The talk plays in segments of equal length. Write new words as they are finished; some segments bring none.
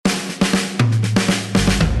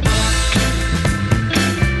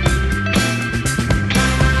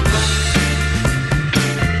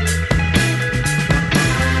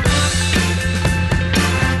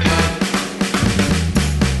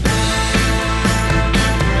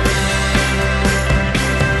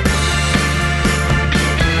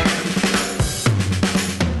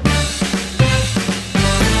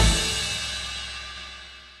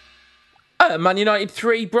Man United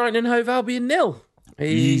 3, Brighton and Hove Albion 0.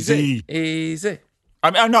 Easy.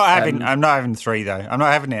 I'm not having 3 though. I'm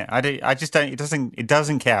not having it. I just don't. It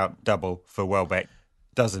doesn't count double for Welbeck.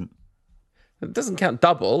 Doesn't. It doesn't count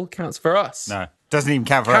double. Counts for us. No, doesn't even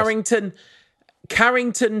count for us.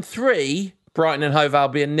 Carrington 3, Brighton and Hove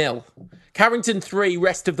Albion 0. Carrington 3,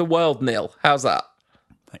 rest of the world 0. How's that?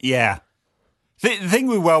 Yeah. The thing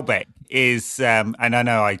with Welbeck is, and I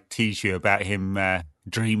know I tease you about him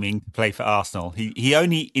dreaming to play for Arsenal. He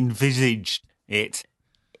only envisaged it.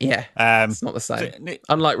 Yeah, it's not the same.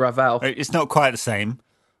 Unlike Ravel. It's not quite the same.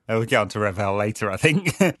 We'll get on to Ravel later, I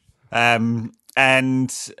think. So,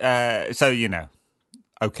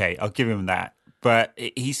 okay, I'll give him that. But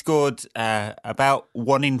he scored about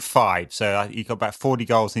 1 in 5. So he got about 40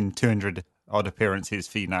 goals in 200 odd appearances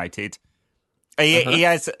for United. He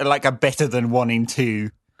has like a better than 1 in 2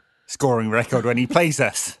 scoring record when he plays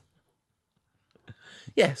us.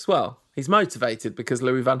 Yes, well, he's motivated because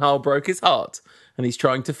Louis van Gaal broke his heart and he's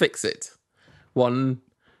trying to fix it. One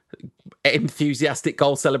enthusiastic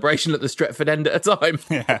goal celebration at the Stretford end at a time.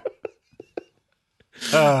 Yeah.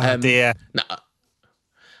 Oh, dear. No.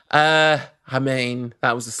 I mean,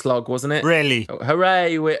 that was a slog, wasn't it? Really? Oh,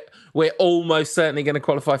 hooray, we're almost certainly going to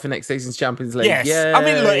qualify for next season's Champions League. Yes. Yay. I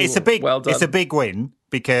mean, look, it's a big win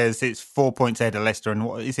because it's 4 points ahead of Leicester and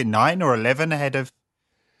what is it, 9 or 11 ahead of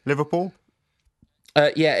Liverpool?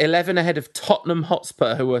 11 ahead of Tottenham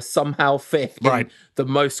Hotspur, who are somehow 5th in the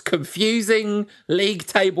most confusing league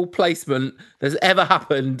table placement that's ever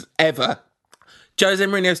happened, ever. Jose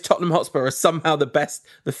Mourinho's Tottenham Hotspur are somehow the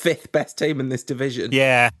 5th best team in this division.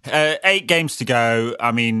 Yeah, 8 games to go.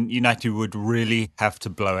 I mean, United would really have to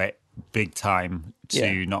blow it big time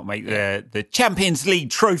to not make the Champions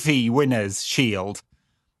League trophy winners' shield.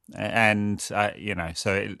 And, so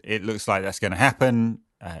it looks like that's going to happen.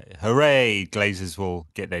 Hooray, Glazers will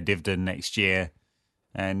get their dividend next year.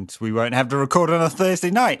 And we won't have to record on a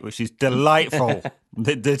Thursday night, which is delightful.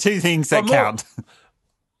 the 2 things that count.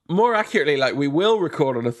 More accurately, like, we will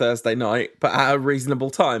record on a Thursday night, but at a reasonable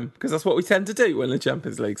time, because that's what we tend to do when the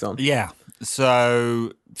Champions League's on. Yeah.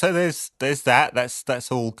 So there's that.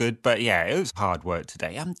 That's all good. But yeah, it was hard work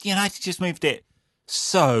today. United just moved it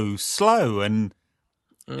so slow. And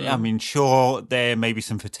I mean, sure, there may be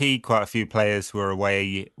some fatigue. Quite a few players were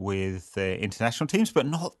away with international teams, but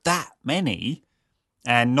not that many.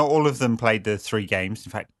 And not all of them played the 3 games.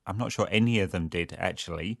 In fact, I'm not sure any of them did,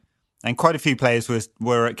 actually. And quite a few players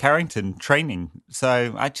were at Carrington training.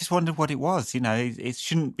 So I just wondered what it was. It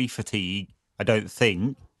shouldn't be fatigue, I don't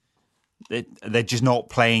think. They're just not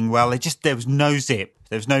playing well. There was no zip.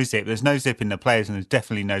 There's no zip in the players, and there's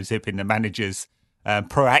definitely no zip in the manager's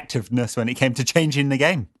proactiveness when it came to changing the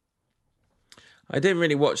game. I didn't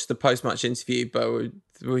really watch the post-match interview, but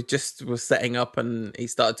we just were setting up and he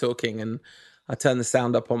started talking, and I turned the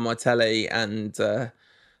sound up on my telly and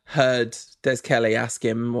heard Des Kelly ask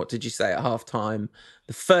him, what did you say at half-time?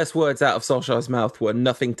 The first words out of Solskjaer's mouth were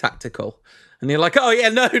nothing tactical. And you're like, oh yeah,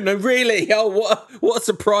 no, really? Oh, what a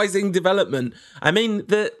surprising development. I mean,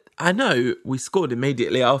 I know we scored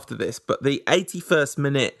immediately after this, but the 81st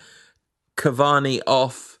minute Cavani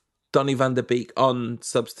off, Donny van der Beek on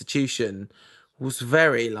substitution was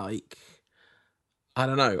very, I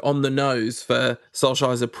don't know, on the nose for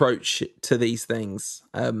Solskjaer's approach to these things.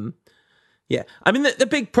 Yeah, I mean, the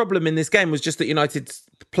big problem in this game was just that United's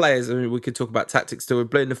players, I mean, we could talk about tactics till we're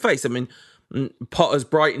blue in the face. I mean, Potter's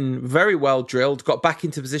Brighton, very well drilled, got back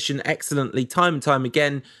into position excellently time and time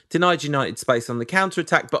again, denied United space on the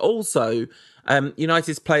counter-attack, but also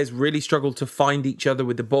United's players really struggled to find each other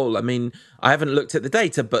with the ball. I mean, I haven't looked at the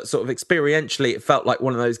data, but sort of experientially, it felt like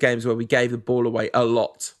one of those games where we gave the ball away a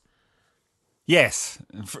lot. Yes,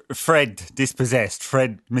 Fred dispossessed.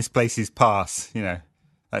 Fred misplaces pass,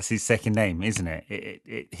 That's his second name, isn't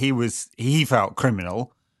it? He felt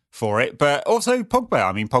criminal for it, but also Pogba.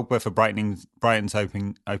 I mean, Pogba for Brighton's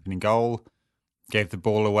opening goal gave the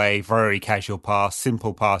ball away. Very casual pass,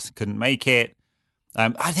 simple pass, couldn't make it.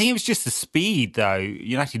 I think it was just the speed, though.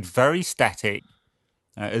 United very static,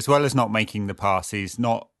 as well as not making the passes,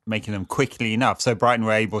 not making them quickly enough. So Brighton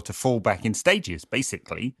were able to fall back in stages,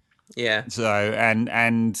 basically. Yeah. So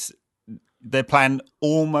and their plan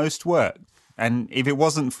almost worked. And if it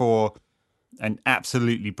wasn't for an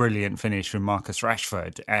absolutely brilliant finish from Marcus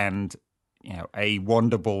Rashford and a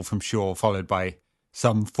wonder ball from Shaw followed by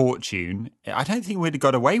some fortune, I don't think we'd have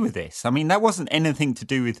got away with this. I mean, that wasn't anything to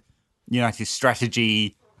do with United's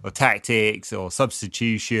strategy or tactics or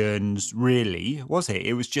substitutions, really, was it?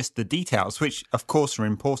 It was just the details, which of course are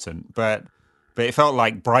important, but it felt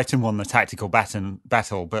like Brighton won the tactical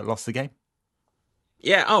battle but lost the game.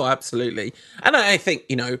 Yeah, oh, absolutely. And I think,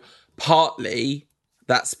 partly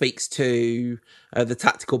that speaks to the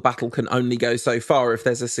tactical battle can only go so far if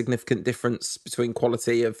there's a significant difference between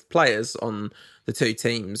quality of players on the two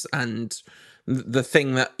teams. And the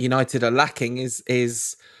thing that United are lacking is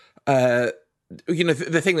the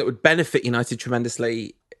thing that would benefit United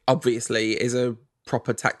tremendously, obviously, is a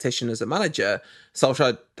proper tactician as a manager.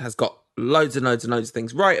 Solskjaer has got loads and loads and loads of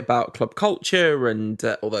things right about club culture, and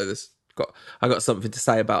although I got something to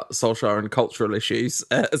say about Solskjaer and cultural issues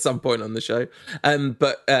at some point on the show,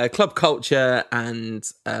 but club culture and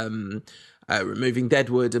removing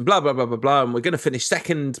Deadwood and blah blah blah blah blah, and we're going to finish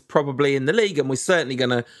second probably in the league, and we're certainly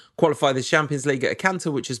going to qualify the Champions League at a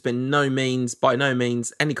canter, which has been by no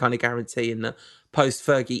means any kind of guarantee in the post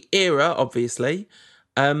Fergie era, obviously.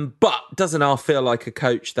 But doesn't our feel like a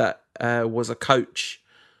coach that was a coach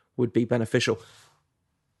would be beneficial?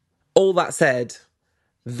 All that said,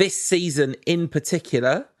 this season in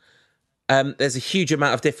particular, there's a huge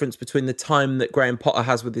amount of difference between the time that Graham Potter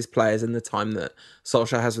has with his players and the time that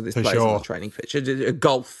Solskjaer has with his players on the training pitch.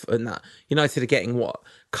 Golf and that. United are getting, a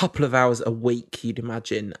couple of hours a week, you'd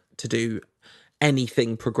imagine, to do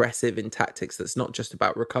anything progressive in tactics that's not just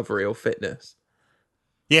about recovery or fitness.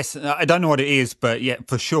 Yes, I don't know what it is, but yeah,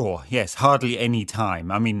 for sure. Yes, hardly any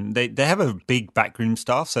time. I mean, they have a big backroom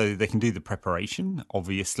staff, so they can do the preparation,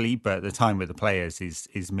 obviously, but the time with the players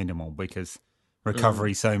is minimal because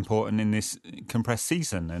recovery is so important in this compressed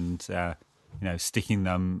season. And, sticking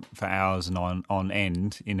them for hours and on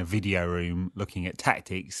end in a video room looking at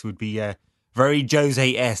tactics would be very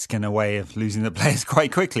Jose-esque in a way of losing the players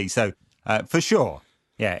quite quickly. So, for sure,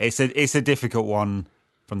 yeah, it's a difficult one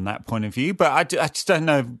from that point of view, but I just don't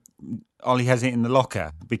know if Ollie has it in the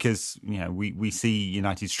locker because we see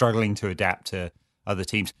United struggling to adapt to other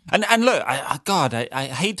teams. And look, I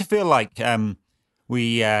hate to feel like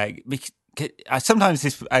sometimes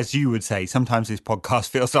this, as you would say, sometimes this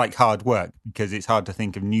podcast feels like hard work because it's hard to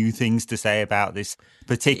think of new things to say about this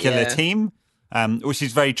particular team, which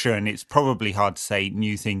is very true, and it's probably hard to say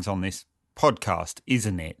new things on this podcast,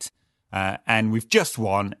 isn't it? And we've just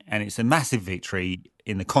won, and it's a massive victory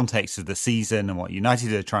in the context of the season and what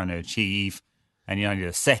United are trying to achieve. And United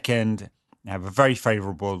are second, have a very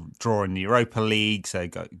favourable draw in the Europa League, so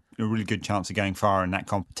got a really good chance of going far in that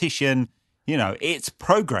competition. It's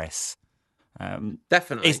progress.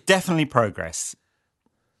 Definitely. It's definitely progress.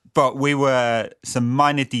 But we were some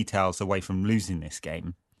minor details away from losing this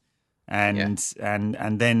game. And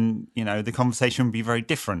then, the conversation would be very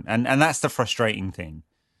different. And that's the frustrating thing.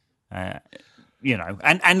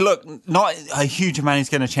 And look, not a huge amount is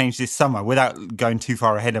going to change this summer without going too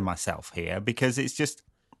far ahead of myself here, because it's just,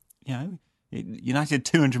 United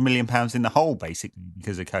 £200 million in the hole basically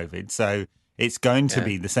because of COVID. So it's going to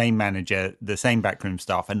be the same manager, the same backroom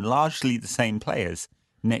staff, and largely the same players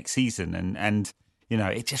next season. And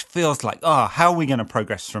it just feels like, how are we going to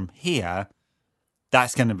progress from here?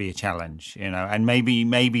 That's going to be a challenge, and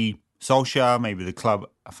maybe Solskjaer, maybe the club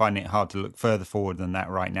find it hard to look further forward than that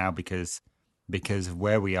right now because of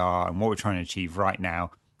where we are and what we're trying to achieve right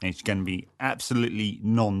now. And it's going to be absolutely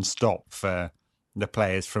non-stop for the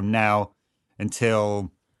players from now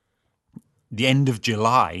until the end of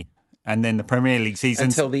July, and then the Premier League season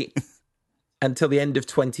until the end of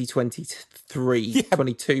 2023, the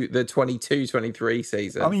 22-23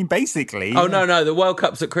 season. I mean, basically. Oh no, the World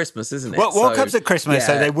Cup's at Christmas, isn't it? Well, World Cup's at Christmas,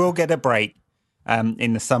 so they will get a break.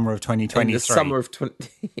 In the summer of 2023. In the summer of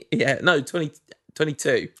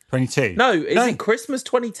 2022. 22. No, is it Christmas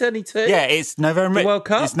 2022? Yeah, it's November. The World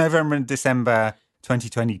Cup? It's November and December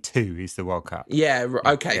 2022 is the World Cup. Yeah,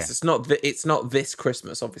 okay. Yeah. So it's not this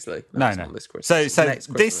Christmas, obviously. No. It's not this Christmas. So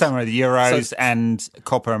this summer, the Euros and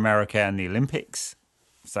Copa America and the Olympics.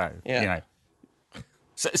 So,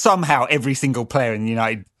 somehow every single player in the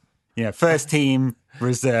United, first team,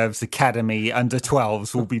 reserves, academy, under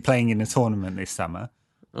 12s will be playing in a tournament this summer,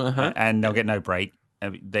 and they'll get no break.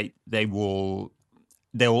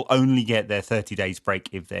 They'll only get their 30 days break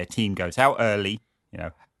if their team goes out early.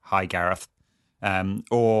 Hi Gareth,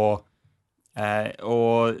 or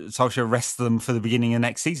Solskjaer rests them for the beginning of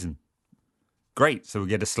next season. Great, so we'll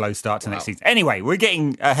get a slow start to next season. Anyway, we're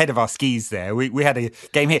getting ahead of our skis there. We had a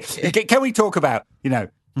game here. Can we talk about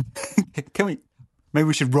can we? Maybe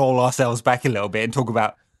we should roll ourselves back a little bit and talk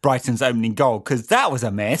about Brighton's opening goal, because that was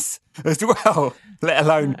a mess as well, let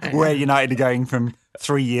alone where United are going from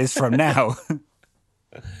 3 years from now.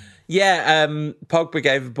 Pogba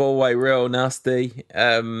gave the ball away real nasty.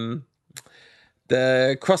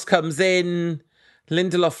 The cross comes in,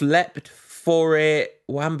 Lindelof leapt for it,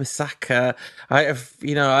 Wan-Bissaka. I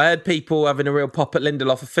heard people having a real pop at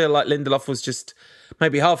Lindelof. I feel like Lindelof was just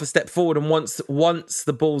maybe half a step forward, and once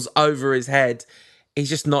the ball's over his head, he's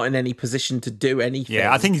just not in any position to do anything.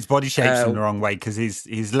 Yeah, I think his body shape's in the wrong way because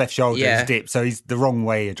his left shoulder is dipped, so he's the wrong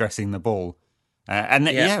way addressing the ball.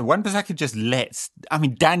 Wan-Bissaka just lets. I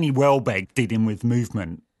mean, Danny Welbeck did him with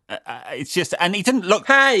movement. It's just, and he didn't look.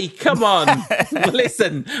 Hey, come on!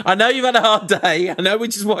 Listen, I know you've had a hard day. I know we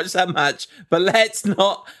just watched that match, but let's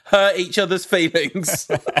not hurt each other's feelings.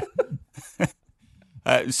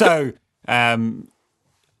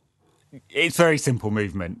 It's very simple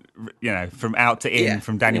movement, from out to in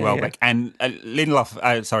from Danny Welbeck. And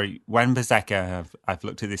Wan-Bissaka, I've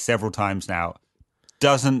looked at this several times now,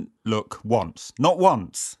 doesn't look not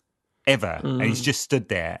once, ever. And he's just stood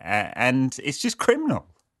there. And it's just criminal.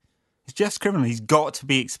 It's just criminal. He's got to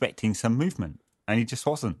be expecting some movement. And he just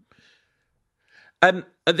wasn't.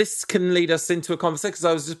 This can lead us into a conversation, because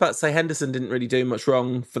I was just about to say Henderson didn't really do much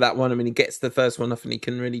wrong for that one. I mean, he gets the first one, nothing he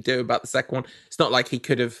can really do about the second one. It's not like he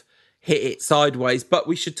could have hit it sideways, but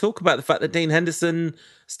we should talk about the fact that Dean Henderson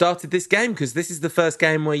started this game, because this is the first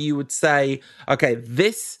game where you would say, okay,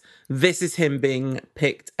 this is him being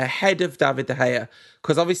picked ahead of David De Gea,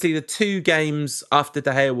 because obviously the 2 games after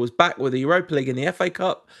De Gea was back were the Europa League and the FA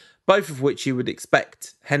Cup, both of which you would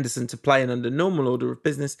expect Henderson to play in under normal order of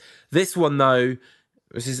business. This one, though,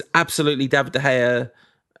 this is absolutely David De Gea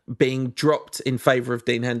being dropped in favour of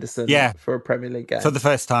Dean Henderson for a Premier League game. For the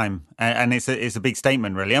first time. And it's a big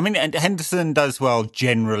statement, really. I mean, and Henderson does well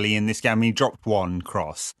generally in this game. I mean, he dropped one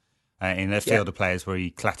cross in a field of players where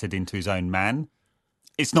he clattered into his own man.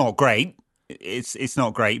 It's not great. It's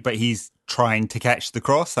not great, but he's trying to catch the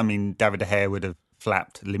cross. I mean, David De Gea would have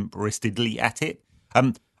flapped limp-wristedly at it.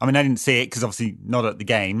 I didn't see it because obviously not at the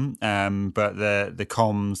game, but the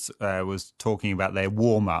comms was talking about their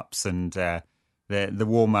warm-ups, and the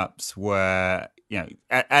warm-ups were,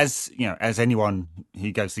 as anyone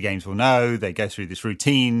who goes to games will know, they go through this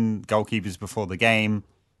routine, goalkeepers before the game.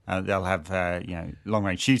 They'll have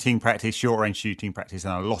long-range shooting practice, short-range shooting practice,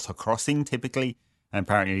 and a lot of crossing typically. And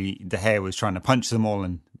apparently De Gea was trying to punch them all,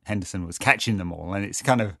 and Henderson was catching them all, and it's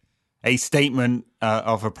kind of a statement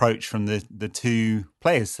of approach from the 2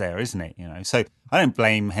 players there, isn't it? So I don't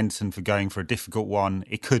blame Henderson for going for a difficult one.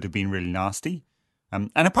 It could have been really nasty. And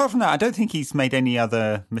apart from that, I don't think he's made any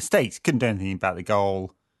other mistakes. Couldn't do anything about the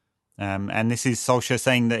goal. And this is Solskjaer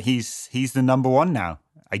saying that he's the number 1 now,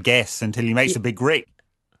 I guess, until he makes a big rig.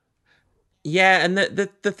 Yeah, and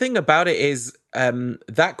the thing about it is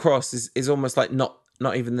that cross is almost like not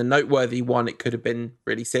even the noteworthy one. It could have been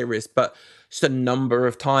really serious, but just a number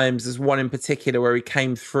of times. There's one in particular where he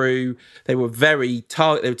came through. They were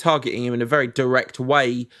targeting him in a very direct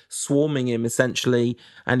way, swarming him essentially,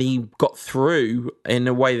 and he got through in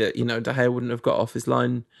a way that De Gea wouldn't have got off his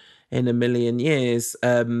line in a million years.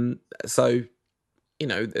 So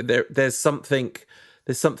there's something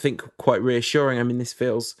quite reassuring. I mean, this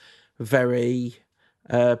feels very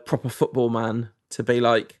proper football man to be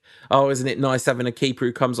like, oh, isn't it nice having a keeper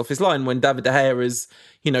who comes off his line, when David De Gea has,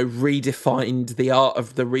 redefined the art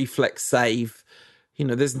of the reflex save.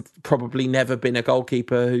 There's probably never been a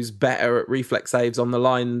goalkeeper who's better at reflex saves on the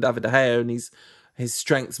line than David De Gea, and his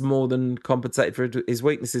strengths more than compensated for his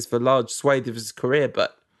weaknesses for large swathes of his career,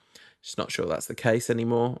 but just not sure that's the case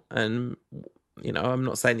anymore. And, I'm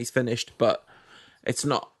not saying he's finished, but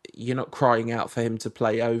you're not crying out for him to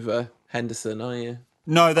play over Henderson, are you?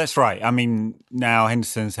 No, that's right. I mean, now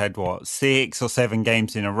Henderson's had 6 or 7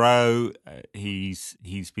 games in a row. He's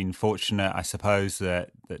been fortunate, I suppose, that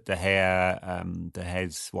De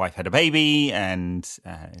Gea's wife had a baby, and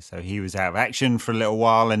so he was out of action for a little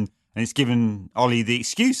while, and it's given Ollie the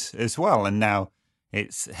excuse as well. And now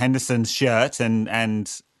it's Henderson's shirt, and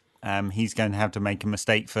he's going to have to make a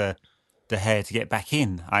mistake for De Gea to get back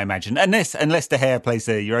in, I imagine, unless De Gea plays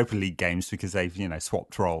the Europa League games, because they've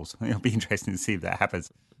swapped roles. It'll be interesting to see if that happens.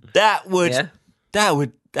 That would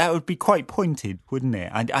be quite pointed, wouldn't it?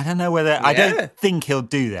 I don't know whether I don't think he'll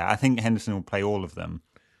do that. I think Henderson will play all of them,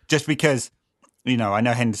 just because I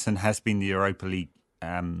know Henderson has been the Europa League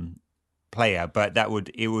player, but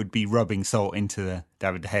it would be rubbing salt into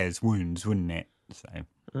David De Gea's wounds, wouldn't it? So,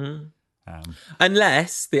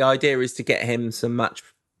 unless the idea is to get him some match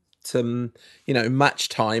time,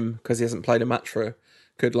 because he hasn't played a match for a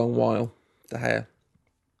good long while, De Gea.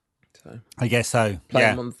 So I guess so.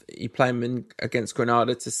 You play him against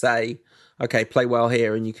Granada to say, okay, play well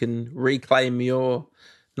here, and you can reclaim your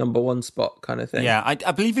number 1 spot, kind of thing. Yeah,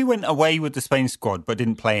 I believe he went away with the Spain squad, but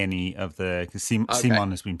didn't play any of the. Because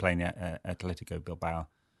Simon has been playing at Atletico Bilbao,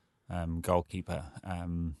 goalkeeper.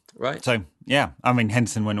 Right. So yeah, I mean,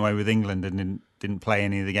 Henderson went away with England and didn't play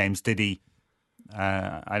any of the games, did he?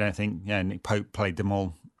 I don't think. Yeah, Nick Pope played them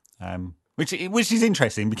all, which is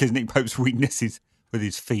interesting, because Nick Pope's weakness is with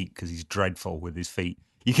his feet because he's dreadful with his feet.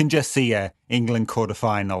 You can just see a England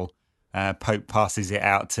quarterfinal. Pope passes it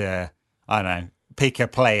out to, I don't know, pick a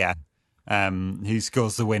player who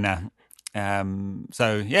scores the winner.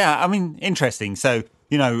 So, yeah, I mean, interesting. So,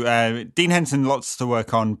 Dean Henson, lots to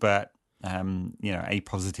work on, but, a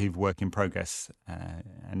positive work in progress.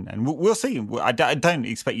 And we'll see. I don't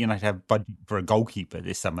expect United to have budget for a goalkeeper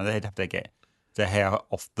this summer. They'd have to get the hair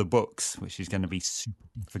off the books, which is going to be super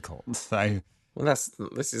difficult. So... Well,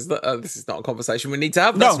 this is not a conversation we need to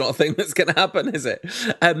have. That's not a thing that's going to happen, is it?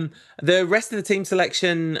 The rest of the team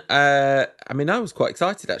selection, I was quite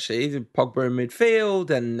excited actually. Pogba in midfield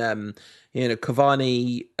and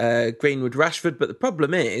Cavani, Greenwood, Rashford. But the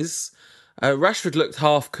problem is, Rashford looked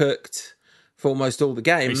half cooked for almost all the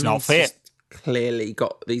game. He's not fit. Clearly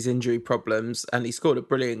got these injury problems, and he scored a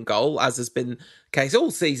brilliant goal, as has been the case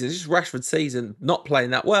all season. It's just Rashford's season, not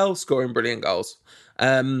playing that well, scoring brilliant goals.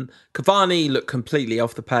 Cavani looked completely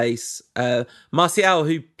off the pace. Martial,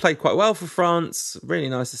 who played quite well for France, really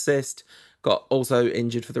nice assist, got also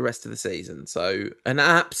injured for the rest of the season. So an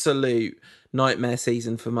absolute nightmare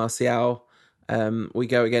season for Martial. We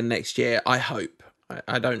go again next year, I hope.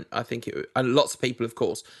 I think it. And lots of people, of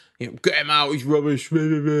course, get him out, he's rubbish.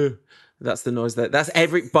 That's the noise that's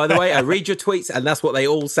by the way, I read your tweets and that's what they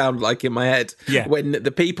all sound like in my head. Yeah. When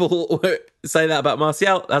the people say that about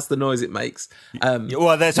Martial, that's the noise it makes.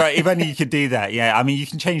 Well, that's right. If only you could do that. Yeah. I mean, you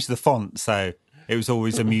can change the font. So it was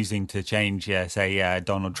always amusing to change,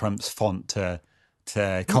 Donald Trump's font to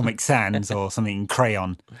Comic Sans or something in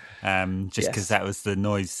crayon, just because that was the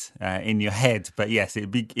noise in your head. But yes,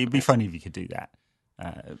 it'd be funny if you could do that.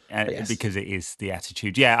 Because it is the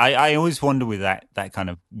attitude. Yeah, I always wonder with that kind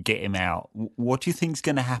of get him out. What do you think's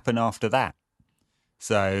going to happen after that?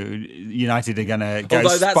 So United are going to go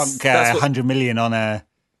spunk 100 million on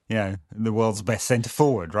the world's best centre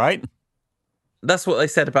forward, right? That's what they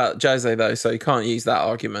said about Jose, though. So you can't use that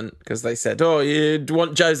argument because they said, "Oh, you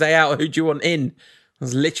want Jose out? Who do you want in?"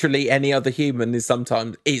 Because literally any other human is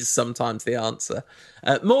sometimes the answer.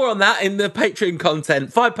 More on that in the Patreon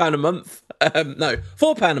content. £5 a month.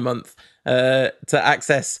 £4 a month to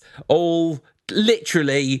access all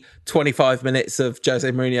literally 25 minutes of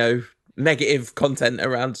Jose Mourinho negative content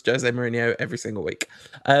around Jose Mourinho every single week.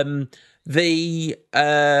 The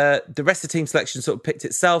rest of the team selection sort of picked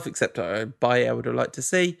itself, except Baye I would have liked to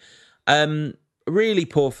see. Really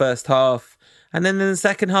poor first half. And then in the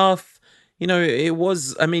second half, it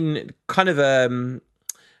was, kind of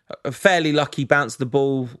a fairly lucky bounce of the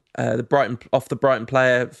ball. The Brighton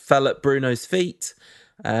player fell at Bruno's feet.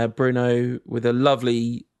 Bruno with a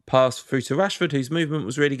lovely pass through to Rashford, whose movement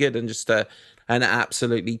was really good, and just an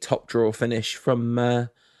absolutely top draw finish from the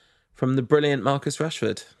brilliant Marcus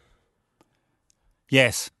Rashford.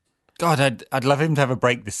 Yes. God, I'd love him to have a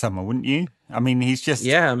break this summer, wouldn't you? I mean, he's just...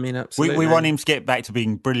 Yeah, absolutely. We want him to get back to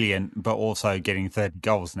being brilliant, but also getting 30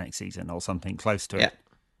 goals next season or something close to it.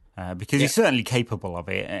 Because he's certainly capable of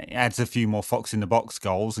it. It adds a few more fox-in-the-box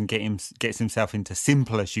goals and gets himself into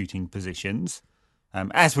simpler shooting positions.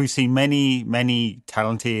 As we've seen many, many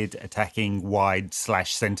talented attacking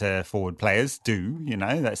wide/centre forward players do,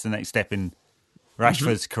 that's the next step in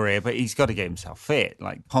Rashford's career, but he's got to get himself fit.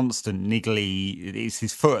 Like constant niggly, it's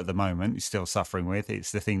his foot at the moment he's still suffering with.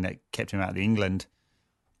 It's the thing that kept him out of the England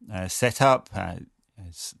setup.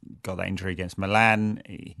 He's got that injury against Milan.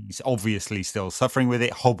 He's obviously still suffering with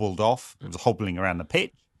it, hobbled off. It was hobbling around the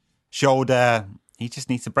pitch. Shoulder, he just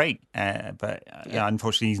needs a break. But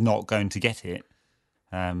unfortunately, he's not going to get it.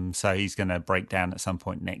 So he's going to break down at some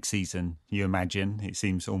point next season, you imagine. It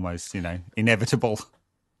seems almost, inevitable.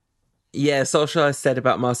 Yeah, Solskjaer said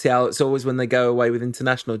about Martial, it's always when they go away with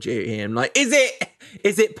international duty. I'm like, is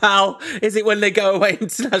it, pal? Is it when they go away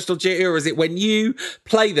international duty, or is it when you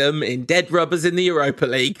play them in dead rubbers in the Europa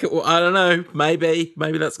League? I don't know. Maybe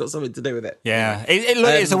that's got something to do with it. Yeah,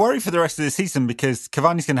 it's a worry for the rest of the season because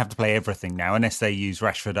Cavani's going to have to play everything now unless they use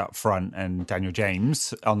Rashford up front and Daniel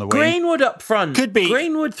James on the wing. Greenwood up front. Could be.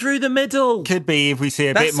 Greenwood through the middle. Could be if we see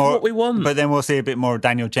a bit more. That's what we want. But then we'll see a bit more of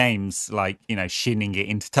Daniel James, shinning it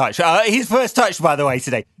into touch. His first touch, by the way,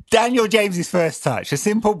 today. Daniel James's first touch. A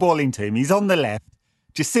simple ball into him. He's on the left.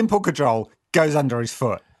 Just simple control. Goes under his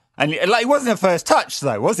foot. And it wasn't a first touch,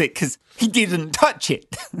 though, was it? Because he didn't touch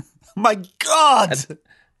it. My God!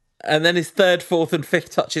 And then his third, fourth and fifth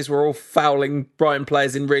touches were all fouling Brighton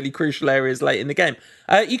players in really crucial areas late in the game.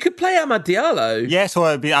 You could play Amad Diallo. Yes,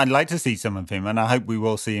 well, I'd like to see some of him. And I hope we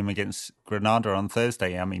will see him against Granada on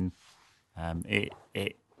Thursday. I mean,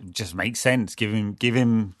 it just makes sense. Give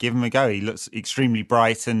him a go. He looks extremely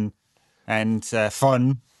bright and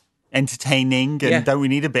fun, entertaining. And don't we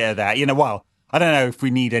need a bit of that? Well, I don't know if we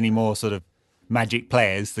need any more sort of magic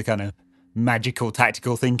players, the kind of magical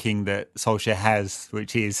tactical thinking that Solskjaer has,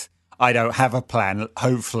 which is, I don't have a plan.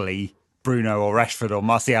 Hopefully Bruno or Rashford or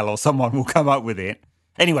Martial or someone will come up with it.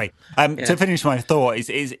 Anyway, to finish my thought, it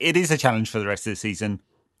is a challenge for the rest of the season.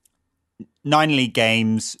 9 league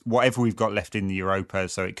games, whatever we've got left in the Europa,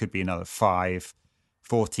 so it could be another 5.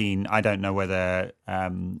 14, I don't know whether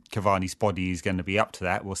Cavani's body is going to be up to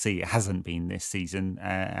that. We'll see. It hasn't been this season.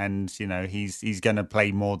 And, he's going to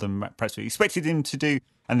play more than perhaps we expected him to do.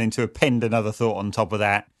 And then to append another thought on top of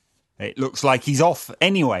that, it looks like he's off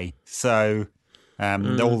anyway. So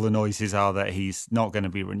all the noises are that he's not going to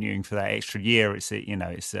be renewing for that extra year. It's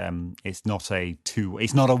not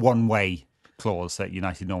a one-way clause that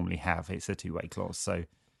United normally have. It's a two-way clause. So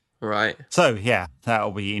right. So yeah,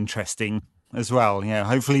 that'll be interesting as well.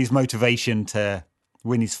 Hopefully his motivation to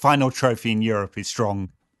win his final trophy in Europe is strong.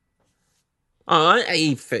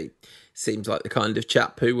 He seems like the kind of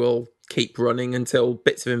chap who will keep running until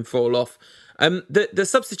bits of him fall off. The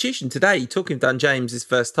substitution today, talking of Dan James'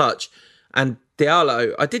 first touch, and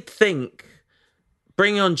Diallo, I did think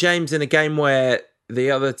bringing on James in a game where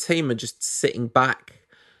the other team are just sitting back,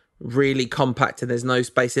 really compact, and there's no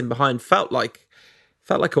space in behind, felt like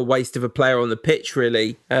a waste of a player on the pitch,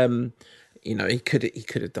 really. He could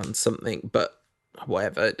have done something, but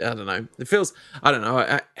whatever. I don't know.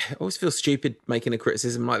 I always feel stupid making a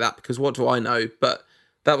criticism like that, because what do I know? But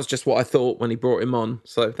that was just what I thought when he brought him on.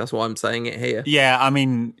 So that's why I'm saying it here. Yeah, I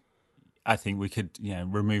mean, I think we could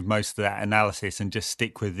remove most of that analysis and just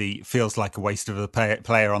stick with the feels like a waste of a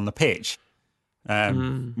player on the pitch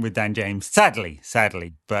with Dan James.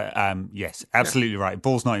 Sadly. But yes, absolutely right.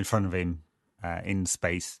 Ball's not in front of him. In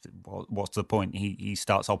space, what's the point? He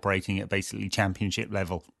starts operating at basically championship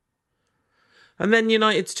level. And then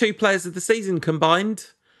United's 2 players of the season combined,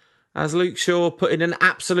 as Luke Shaw put in an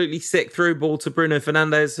absolutely sick through ball to Bruno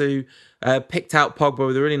Fernandes, who picked out Pogba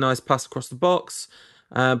with a really nice pass across the box.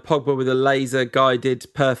 Pogba with a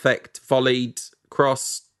laser-guided, perfect, volleyed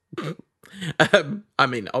cross.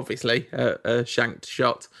 Obviously, a shanked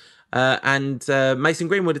shot. And Mason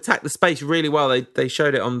Greenwood attacked the space really well. They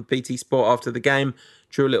showed it on BT Sport after the game,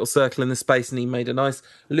 drew a little circle in the space, and he made a nice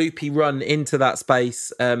loopy run into that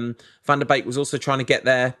space. Van der Beek was also trying to get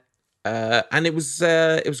there, and it was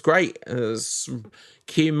great. It was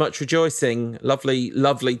cue much rejoicing.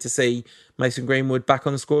 Lovely to see Mason Greenwood back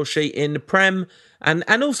on the score sheet in the Prem.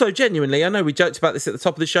 And also genuinely, I know we joked about this at the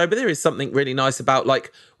top of the show, but there is something really nice about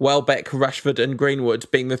like Welbeck, Rashford and Greenwood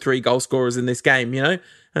being the 3 goal scorers in this game,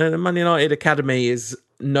 The Man United Academy is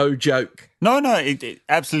no joke. No, it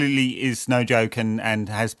absolutely is no joke and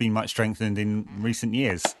has been much strengthened in recent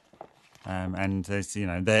years. And there's,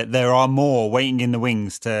 there are more waiting in the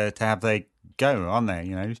wings to have their go, aren't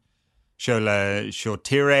there? Shola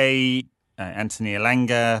Shortire, Anthony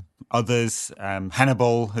Elanga, others.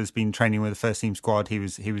 Hannibal has been training with the first team squad. He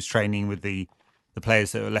was training with the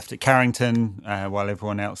players that were left at Carrington while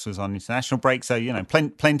everyone else was on international break. So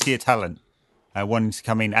plenty of talent wanting to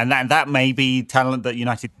come in, and that may be talent that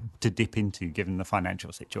United to dip into given the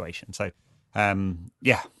financial situation. So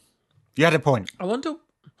you had a point. I wonder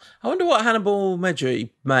what Hannibal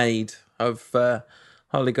Medri made of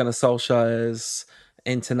Ole Gunnar Solskjaer's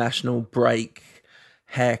international break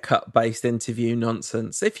haircut-based interview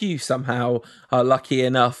nonsense. If you somehow are lucky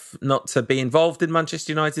enough not to be involved in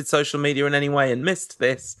Manchester United social media in any way and missed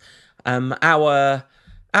this, our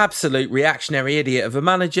absolute reactionary idiot of a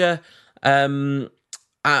manager,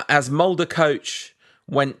 as Mulder coach,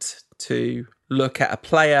 went to look at a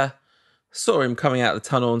player, saw him coming out of the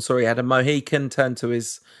tunnel and saw he had a Mohican, turned to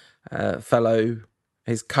his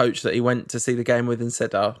coach that he went to see the game with and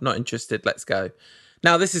said, "Oh, not interested, let's go."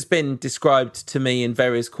 Now, this has been described to me in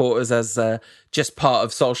various quarters as just part of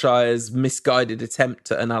Solskjaer's misguided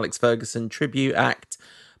attempt at an Alex Ferguson tribute act.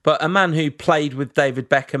 But a man who played with David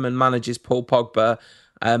Beckham and manages Paul Pogba,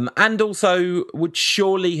 and also would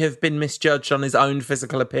surely have been misjudged on his own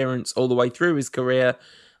physical appearance all the way through his career,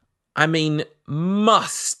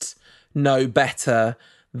 must know better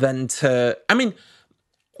than to...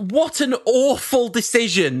 what an awful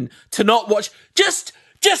decision to not watch...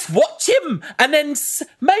 Just watch him, and then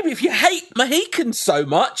maybe if you hate Mohicans so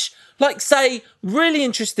much, say, really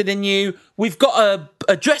interested in you, we've got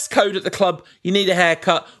a dress code at the club, you need a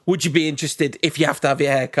haircut, would you be interested if you have to have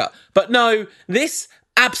your haircut? But no, this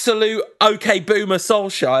absolute OK boomer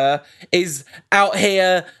Solskjaer is out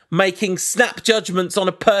here making snap judgments on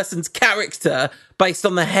a person's character based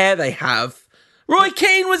on the hair they have. Roy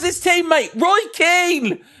Keane was his teammate. Roy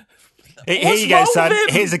Keane! Here you go, son.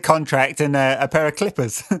 Here's a contract and a pair of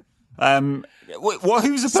clippers. Who's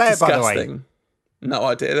the player, by the way? No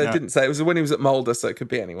idea. They didn't say. It was when he was at Mulder, so it could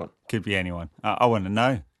be anyone. Could be anyone. I want to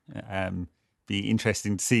know. Be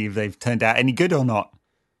interesting to see if they've turned out any good or not.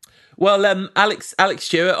 Well, Alex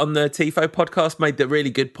Stewart on the TIFO podcast made the really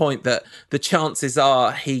good point that the chances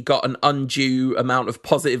are he got an undue amount of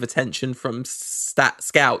positive attention from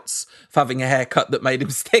scouts for having a haircut that made him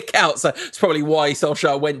stick out. So it's probably why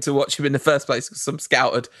Solskjaer went to watch him in the first place,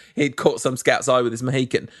 because he'd caught some scout's eye with his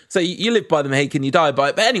Mohican. So you live by the Mohican, you die by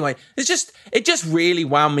it. But anyway, it just really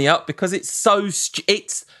wound me up because it is so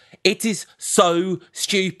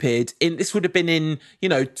stupid. This would have been in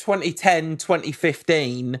 2010,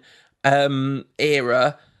 2015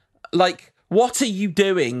 era. Like, what are you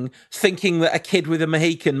doing thinking that a kid with a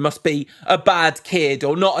Mohican must be a bad kid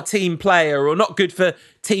or not a team player or not good for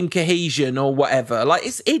team cohesion or whatever? Like,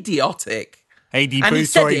 it's idiotic. AD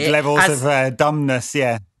Boothroyd levels of dumbness.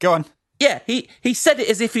 Yeah, go on. Yeah, he said it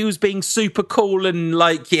as if he was being super cool and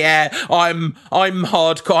like, yeah, I'm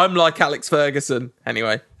hardcore. I'm like Alex Ferguson.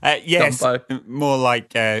 Anyway, yes, Dumbo. More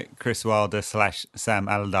like Chris Wilder / Sam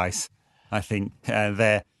Allardyce, I think.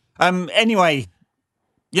 There. Anyway,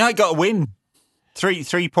 United got a win.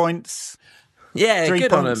 3 points. Yeah, 3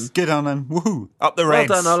 good points. on him. Good on him. Woohoo! Up the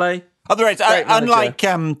Reds. Well done, Ole. Up the Reds. Unlike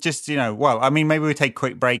maybe we'll take a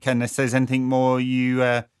quick break, and if there's anything more you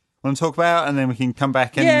want to talk about, and then we can come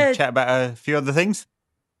back and chat about a few other things.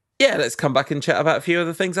 Yeah, let's come back and chat about a few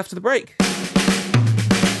other things after the break.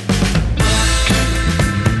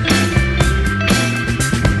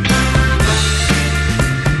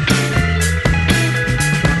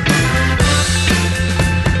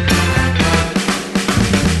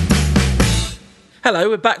 Hello,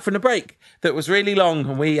 we're back from the break that was really long,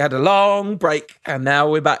 and we had a long break, and now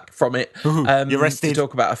we're back from it. You're rested. To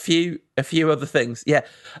talk about a few other things. Yeah,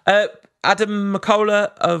 Adam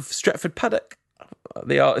McCullough of Stretford Paddock,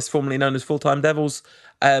 the artist formerly known as Full Time Devils,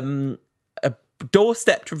 doorstepped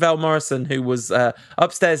Ravel Morrison, who was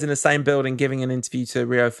upstairs in the same building giving an interview to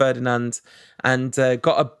Rio Ferdinand, and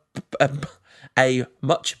got a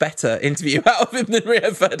much better interview out of him than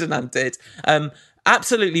Rio Ferdinand did.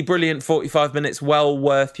 Absolutely brilliant 45 minutes, well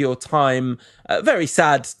worth your time. Very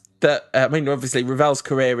sad that, obviously Ravel's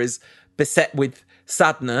career is beset with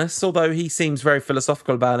sadness, although he seems very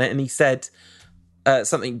philosophical about it. And he said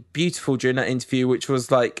something beautiful during that interview, which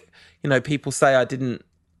was like, people say I didn't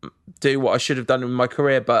do what I should have done in my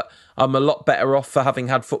career, but I'm a lot better off for having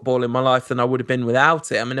had football in my life than I would have been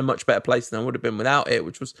without it. I'm in a much better place than I would have been without it,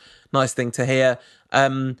 which was a nice thing to hear.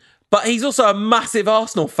 But he's also a massive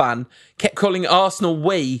Arsenal fan. Kept calling Arsenal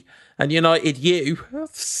we and United you.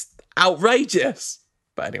 Outrageous.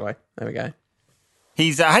 But anyway, there we go.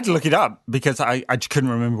 I had to look it up because I just couldn't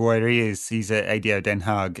remember where he is. He's at ADO Den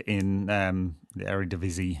Haag in the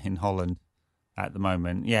Eredivisie in Holland at the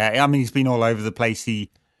moment. Yeah, he's been all over the place. It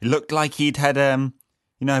looked like he'd had a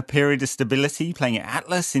period of stability playing at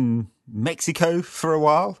Atlas in Mexico for a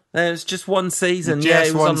while. It was just one season. He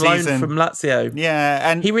was on loan from Lazio.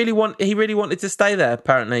 Yeah, and he really wanted to stay there.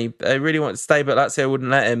 Apparently, he really wanted to stay, but Lazio wouldn't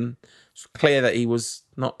let him. It's clear that he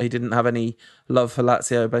didn't have any love for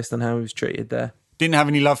Lazio based on how he was treated there. Didn't have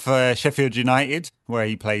any love for Sheffield United, where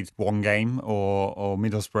he played one game, or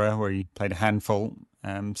Middlesbrough, where he played a handful.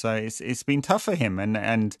 So it's been tough for him,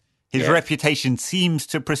 and his reputation seems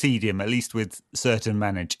to precede him, at least with certain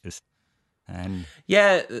managers. And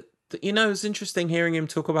it's interesting hearing him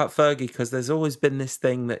talk about Fergie, because there's always been this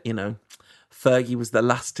thing that, Fergie was the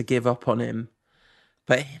last to give up on him.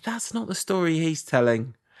 But that's not the story he's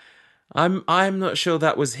telling. I'm not sure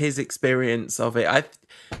that was his experience of it.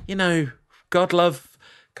 God love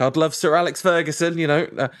Sir Alex Ferguson.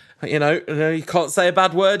 You can't say a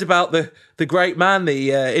bad word about the great man,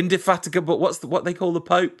 the indefatigable. What they call the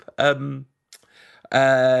Pope? When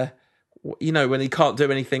he can't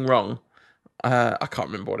do anything wrong. I can't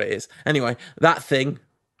remember what it is. Anyway, that thing,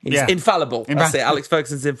 he's infallible. That's it. Alex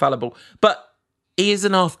Ferguson's infallible. But he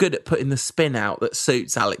isn't half good at putting the spin out that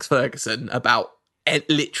suits Alex Ferguson about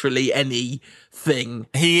literally anything.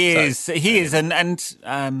 He is, and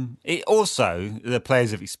it also, the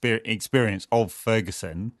players' experience of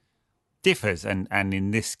Ferguson differs, and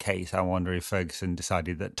in this case, I wonder if Ferguson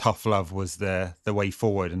decided that tough love was the way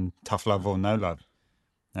forward, and tough love or no love,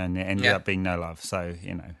 and it ended up being no love. So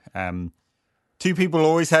two people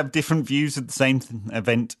always have different views of the same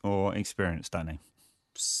event or experience, don't they?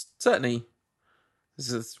 Certainly.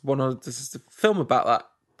 This is a film about that.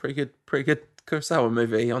 Pretty good Kurosawa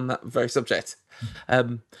movie on that very subject.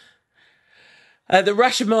 The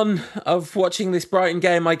Rashomon of watching this Brighton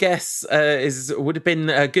game, I guess, would have been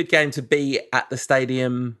a good game to be at the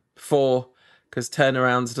stadium for, because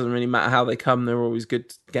turnarounds doesn't really matter how they come. They're always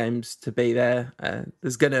good games to be there.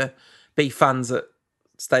 There's going to be fans at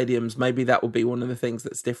stadiums. Maybe that will be one of the things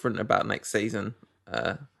that's different about next season.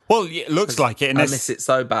 Well, it looks like it. I miss it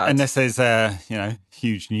so bad. Unless there's a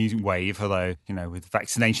huge new wave, although with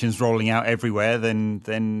vaccinations rolling out everywhere, then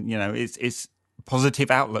it's a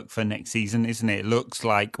positive outlook for next season, isn't it? It looks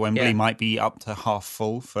like Wembley might be up to half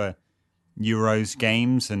full for Euros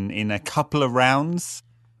games, and in a couple of rounds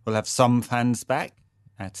we'll have some fans back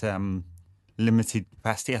at limited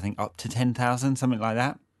capacity. I think up to 10,000, something like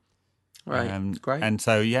that. Right, great. And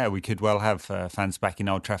so, we could well have fans back in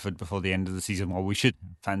Old Trafford before the end of the season. Well, we should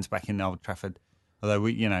have fans back in Old Trafford. Although,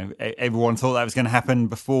 everyone thought that was going to happen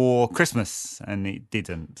before Christmas, and it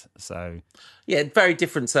didn't. So, yeah, very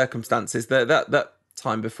different circumstances. That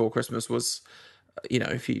time before Christmas was,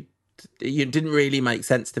 if you didn't really make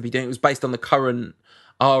sense to be doing. It was based on the current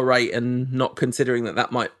R rate and not considering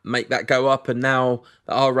that might make that go up. And now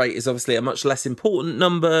the R rate is obviously a much less important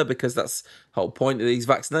number, because that's the whole point of these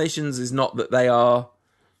vaccinations is not that they're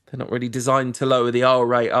not really designed to lower the R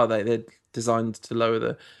rate, are they? They're designed to lower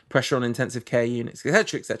the pressure on intensive care units,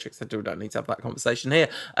 etc., etc., etc. We don't need to have that conversation here.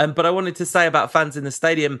 But I wanted to say about fans in the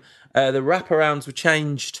stadium, the wraparounds were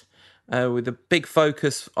changed with a big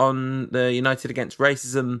focus on the United Against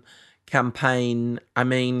Racism campaign. I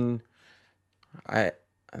mean,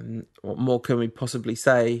 what more can we possibly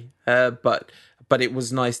say? But it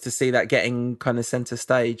was nice to see that getting kind of centre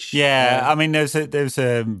stage. Yeah, I mean, there's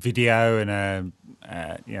a video and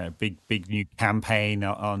a big new campaign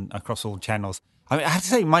on across all channels. I mean, I have to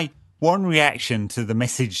say, my one reaction to the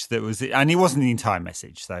message that was, and it wasn't the entire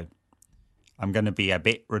message, so I'm going to be a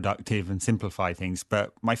bit reductive and simplify things.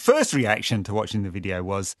 But my first reaction to watching the video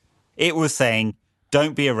was, it was saying,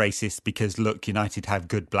 "Don't be a racist because look, United have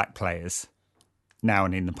good black players now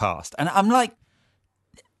and in the past." And I'm like,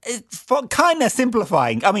 it's kind of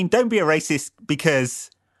simplifying. I mean, don't be a racist because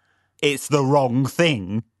it's the wrong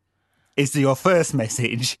thing is your first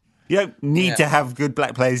message. You don't need to have good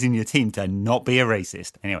black players in your team to not be a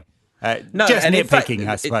racist. Anyway, no, just and nitpicking,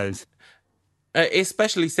 I suppose.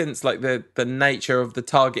 Especially since the nature of the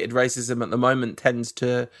targeted racism at the moment tends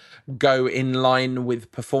to go in line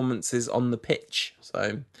with performances on the pitch.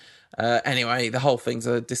 So anyway, the whole thing's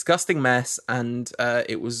a disgusting mess, and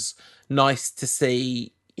it was nice to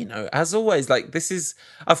see, as always, this is,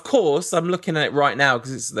 of course, I'm looking at it right now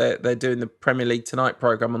because they're doing the Premier League Tonight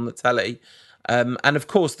programme on the telly, and of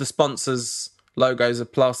course the sponsors' logos are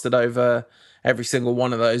plastered over every single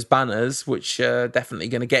one of those banners, which are definitely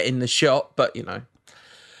going to get in the shot, but,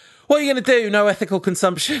 what are you going to do? No ethical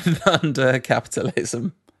consumption under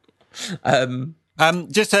capitalism.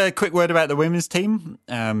 Just a quick word about the women's team.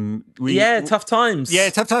 Tough times.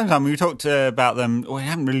 Yeah, tough times. We talked about them. We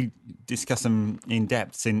haven't really discussed them in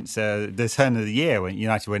depth since the turn of the year when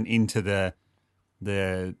United went into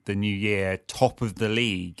the new year top of the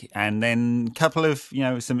league, and then a couple of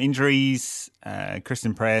some injuries.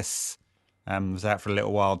 Kristen Press was out for a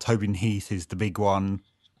little while. Tobin Heath is the big one,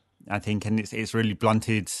 I think, and it's really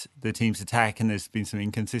blunted the team's attack. And there's been some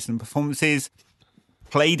inconsistent performances.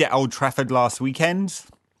 Played at Old Trafford last weekend,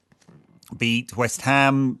 beat West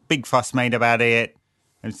Ham, big fuss made about it.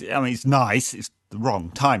 It's nice. It's the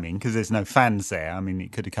wrong timing because there's no fans there. I mean,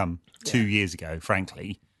 it could have come 2 years ago,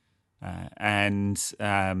 frankly. And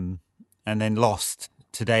then lost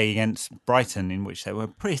today against Brighton, in which they were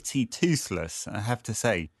pretty toothless, I have to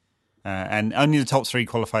say. And only the top three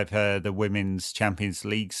qualified for the Women's Champions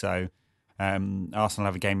League. So Arsenal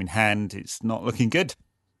have a game in hand. It's not looking good.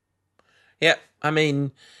 Yeah, I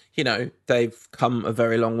mean, they've come a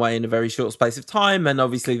very long way in a very short space of time, and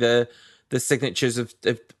obviously the signatures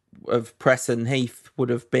of Press and Heath would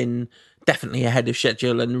have been definitely ahead of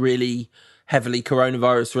schedule and really heavily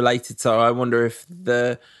coronavirus related. So I wonder if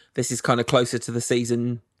this is kind of closer to the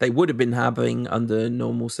season they would have been having under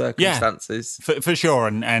normal circumstances. Yeah, for sure,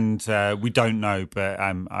 and we don't know, but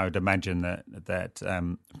I would imagine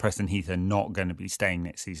that Press and Heath are not going to be staying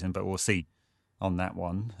next season, but we'll see on that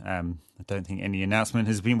one. I don't think any announcement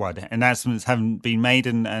has been. Announcements haven't been made,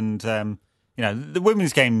 and the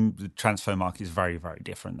women's game, the transfer market is very, very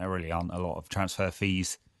different. There really aren't a lot of transfer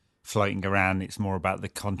fees floating around. It's more about the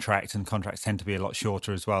contract, and contracts tend to be a lot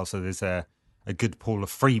shorter as well. So there's a good pool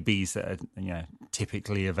of freebies that are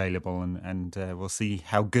typically available, and we'll see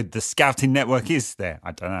how good the scouting network is there.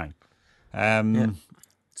 I don't know.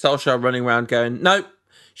 Solskjaer running around going, nope,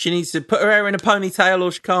 she needs to put her hair in a ponytail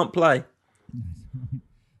or she can't play.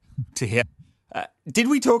 To hear. Did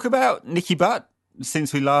we talk about Nicky Butt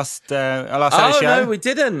since we last had a show? No, we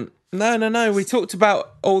didn't. No. We talked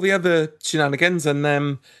about all the other shenanigans and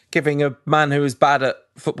them giving a man who was bad at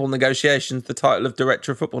football negotiations the title of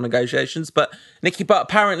Director of Football Negotiations. But Nicky Butt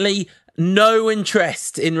apparently no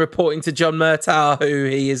interest in reporting to John Murtaugh, who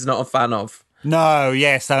he is not a fan of. No,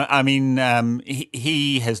 yes. I mean,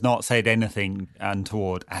 he has not said anything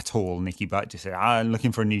untoward at all, Nicky Butt. Just said, I'm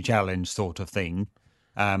looking for a new challenge sort of thing.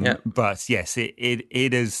 But yes, it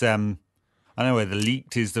is, I don't know whether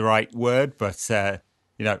leaked is the right word, but,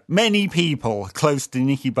 many people close to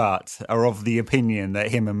Nicky Butt are of the opinion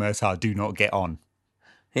that him and Murtaugh do not get on.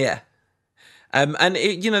 Yeah.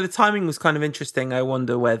 The timing was kind of interesting. I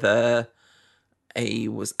wonder whether he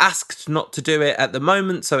was asked not to do it at the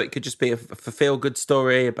moment, so it could just be a feel-good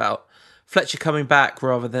story about Fletcher coming back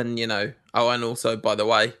rather than, and also, by the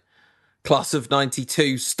way, class of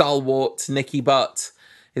 92 stalwart Nicky Butt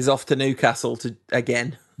is off to Newcastle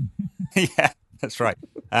again. Yeah, that's right.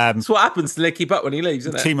 That's what happens to Nicky Butt when he leaves,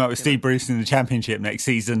 isn't it? Team up with Steve Bruce in the Championship next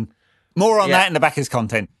season. More on that in the backers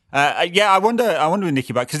content. I wonder with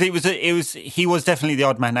Nicky Butt, because he was definitely the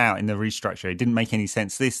odd man out in the restructure. It didn't make any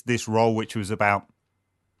sense. This role, which was about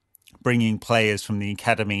bringing players from the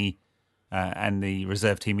academy and the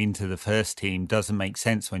reserve team into the first team, doesn't make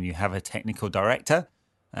sense when you have a technical director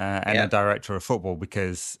and a director of football,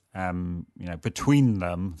 because between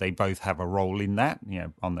them they both have a role in that,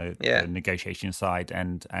 on the negotiation side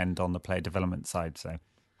and on the player development side. So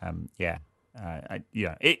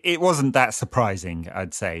it wasn't that surprising,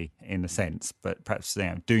 I'd say, in a sense, but perhaps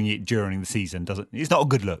doing it during the season it's not a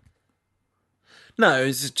good look. No,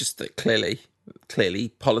 it's just that clearly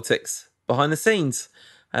politics behind the scenes.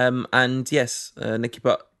 And yes, Nicky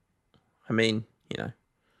Butt,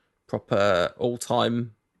 proper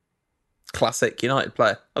all-time classic United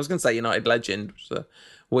player. I was going to say United legend, which is a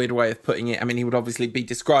weird way of putting it. I mean, he would obviously be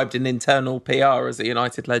described in internal PR as a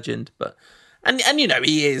United legend, but and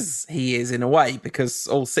he is in a way, because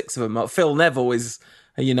all six of them. Phil Neville is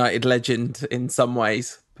a United legend in some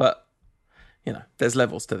ways, but there's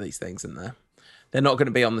levels to these things, isn't there? They're not going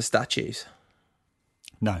to be on the statues.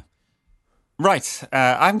 No. Right.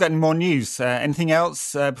 I haven't got any more news. Anything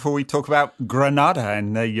else before we talk about Granada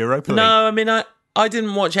and the Europa League? No, I mean, I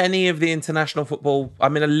didn't watch any of the international football. I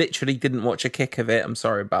mean, I literally didn't watch a kick of it. I'm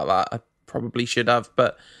sorry about that. I probably should have,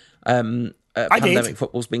 but pandemic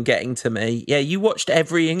football's been getting to me. Yeah, you watched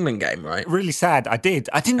every England game, right? Really sad. I did.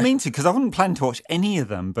 I didn't mean to, because I wasn't planning to watch any of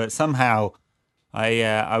them, but somehow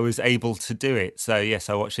I was able to do it. So yes,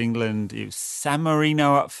 I watched England. It was San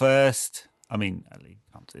Marino up first. I mean,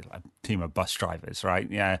 a team of bus drivers, right?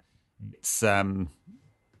 Yeah, it's I'm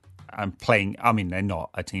playing. I mean, they're not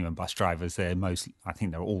a team of bus drivers. I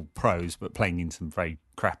think they're all pros, but playing in some very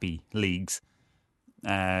crappy leagues.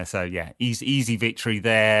 So yeah, easy victory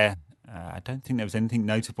there. I don't think there was anything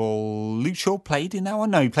notable. Luke Shaw played in that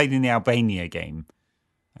one. No, he played in the Albania game.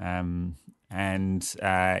 And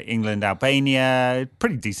England, Albania,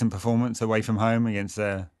 pretty decent performance away from home against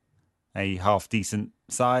a half decent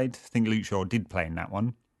side. I think Luke Shaw did play in that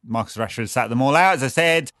one. Marcus Rashford sat them all out. As I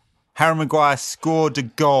said, Harry Maguire scored a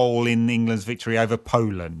goal in England's victory over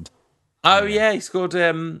Poland. Oh yeah, he scored.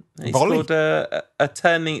 Scored a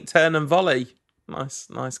turn and volley.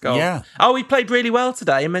 Nice goal. Yeah. Oh, he played really well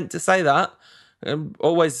today. I meant to say that.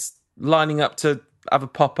 Always lining up to have a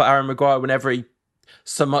pop at Aaron Maguire whenever he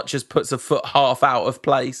so much as puts a foot half out of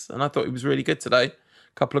place. And I thought he was really good today. A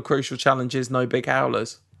couple of crucial challenges, no big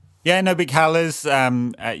howlers. Yeah, no big howlers.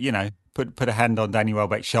 Put a hand on Danny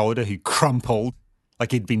Welbeck's shoulder, who crumpled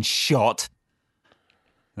like he'd been shot.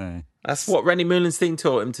 So, that's what Rennie Moulenstein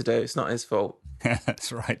taught him to do. It's not his fault.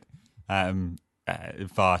 That's right.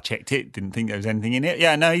 VAR checked it, didn't think there was anything in it.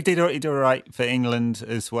 Yeah, no, he did all right for England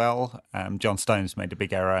as well. John Stones made a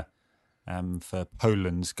big error for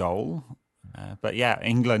Poland's goal. But yeah,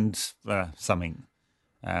 England, something.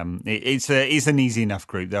 It's an easy enough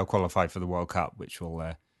group. They'll qualify for the World Cup, which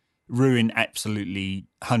will ruin absolutely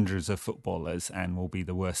hundreds of footballers and will be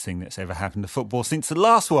the worst thing that's ever happened to football since the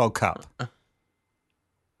last World Cup.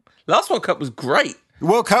 Last World Cup was great. The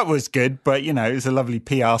World Cup was good, but, it was a lovely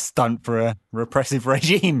PR stunt for a repressive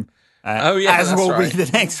regime. As will be the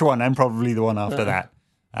next one, and probably the one after that.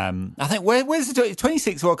 I think, where's the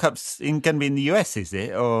 26th World Cup's going to be in the US, is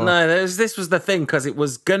it? Or... No, this was the thing, because it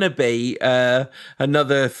was going to be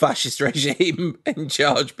another fascist regime in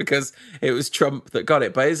charge, because it was Trump that got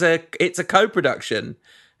it. But it's a co-production.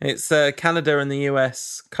 It's Canada and the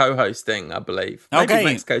US co-hosting, I believe. Maybe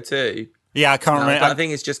Mexico too. Yeah, I can't remember. I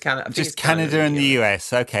think it's just Canada. Just Canada and the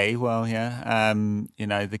US. Okay, well, yeah.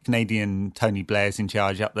 The Canadian Tony Blair's in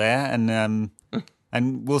charge up there, and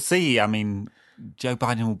we'll see. I mean, Joe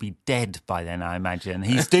Biden will be dead by then, I imagine.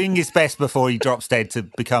 He's doing his best before he drops dead to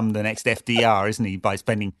become the next FDR, isn't he? By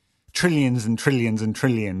spending trillions and trillions and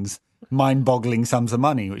trillions, mind-boggling sums of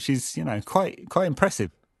money, which is, quite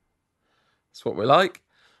impressive. That's what we like.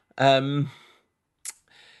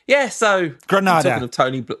 Yeah, so Granada.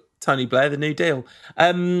 talking of Tony Blair, the New Deal.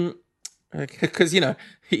 Because, you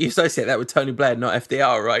associate that with Tony Blair, not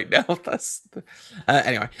FDR right now. That's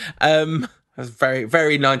anyway. That's very,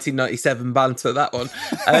 very 1997 banter, that one.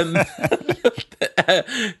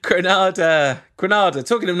 Granada.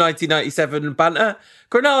 Talking of 1997 banter,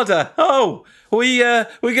 Granada. Oh, we're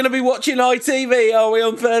going to be watching ITV. Are we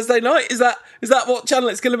on Thursday night? Is that what channel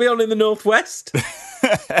it's going to be on in the Northwest?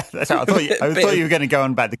 I thought you were going to go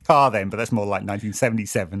on about the car then, but that's more like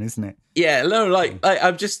 1977, isn't it? Yeah, no,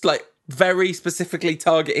 I'm just very specifically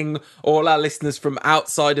targeting all our listeners from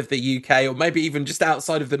outside of the UK, or maybe even just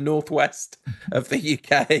outside of the northwest of the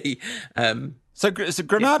UK. So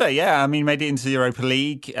Granada, yeah, I mean, made it into the Europa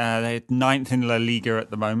League. They're 9th in La Liga at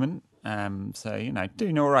the moment. So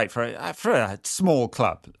doing all right for a small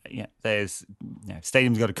club. Yeah, there's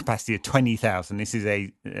stadium's got a capacity of 20,000. This is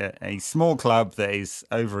a small club that is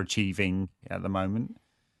overachieving at the moment.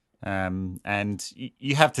 And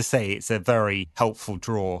you have to say it's a very helpful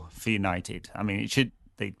draw for United. I mean,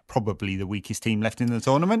 they're probably the weakest team left in the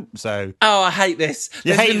tournament. So, I hate this.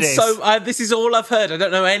 This is all I've heard. I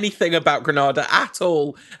don't know anything about Granada at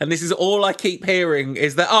all, and this is all I keep hearing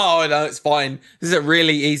is that no, it's fine. This is a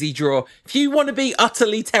really easy draw. If you want to be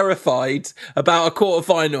utterly terrified about a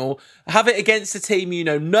quarterfinal, have it against a team you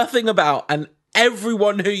know nothing about, and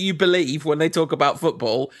everyone who you believe when they talk about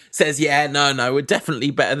football says, yeah, no, we're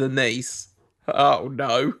definitely better than these. Oh,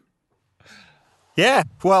 no. Yeah,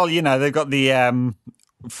 well, they've got the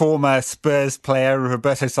former Spurs player,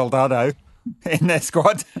 Roberto Soldado, in their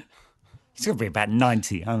squad. He's going to be about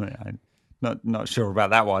 90. I'm not sure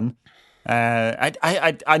about that one.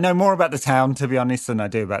 I know more about the town, to be honest, than I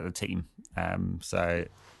do about the team. So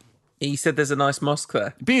he said there's a nice mosque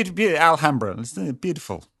there. Beautiful, Alhambra. It's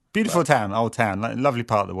beautiful. Beautiful town, old town, lovely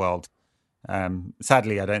part of the world.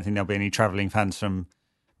 Sadly, I don't think there'll be any travelling fans from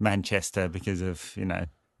Manchester because of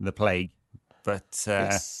the plague. But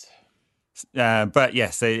yes. But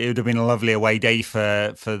yes, it would have been a lovely away day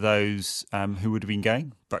for those who would have been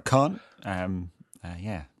going, but can't.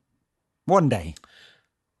 Yeah, one day.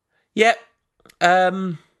 Yep. I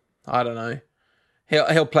don't know.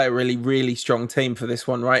 He'll play a really, really strong team for this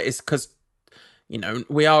one, right? It's because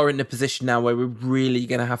we are in a position now where we're really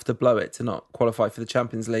going to have to blow it to not qualify for the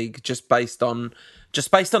Champions League, just based on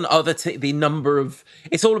the number of.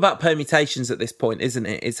 It's all about permutations at this point, isn't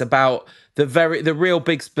it? It's about the real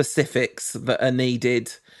big specifics that are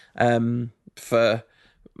needed for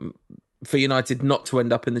United not to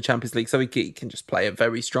end up in the Champions League, so he can just play a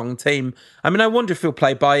very strong team. I mean, I wonder if he'll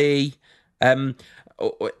play Bailly. In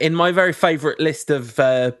my very favourite list of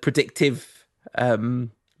predictive.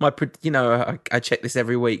 I check this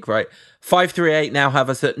every week, right? 538 now have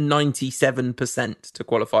us at 97% to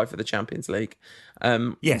qualify for the Champions League.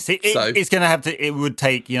 Yes, it's going to have to. It would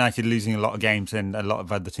take United losing a lot of games and a lot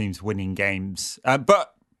of other teams winning games.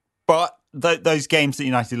 But those games that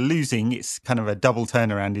United are losing, it's kind of a double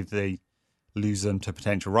turnaround if they lose them to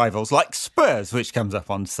potential rivals like Spurs, which comes up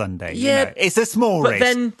on Sunday. Yeah, it's a small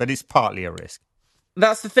risk, but it's partly a risk.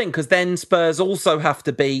 That's the thing, because then Spurs also have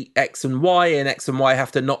to beat X and Y, and X and Y have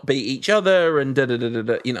to not beat each other, and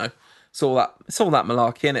da-da-da-da-da, it's all that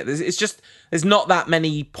malarkey, isn't it? It's just, there's not that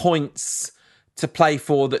many points to play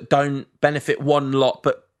for that don't benefit one lot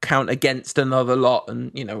but count against another lot,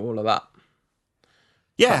 and, all of that.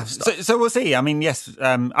 Yeah, so we'll see. I mean, yes.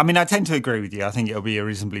 I tend to agree with you. I think it'll be a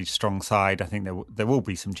reasonably strong side. I think there will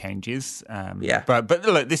be some changes. Yeah. But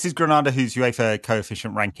look, this is Granada, whose UEFA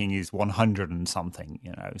coefficient ranking is 100 and something.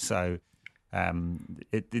 So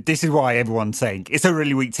this is why everyone's saying it's a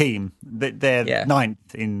really weak team. They're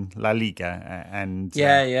 9th in La Liga, and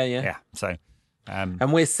yeah. So,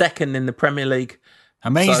 and we're 2nd in the Premier League.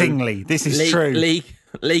 Amazingly, this is true.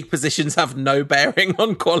 League positions have no bearing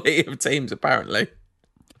on quality of teams, apparently.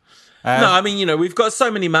 No, I mean, we've got so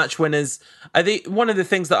many match winners. I think one of the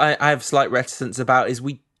things that I have slight reticence about is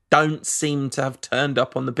we don't seem to have turned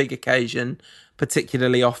up on the big occasion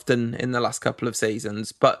particularly often in the last couple of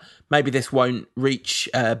seasons. But maybe this won't reach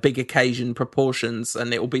big occasion proportions,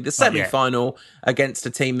 and it will be the semi-final against a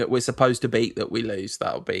team that we're supposed to beat that we lose.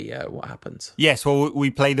 That'll be what happens. Yes, well, we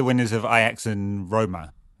play the winners of Ajax and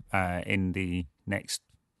Roma in the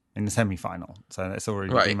semi-final. So that's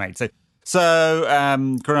already been made. So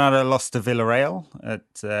Granada lost to Villarreal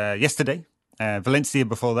yesterday, Valencia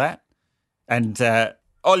before that, and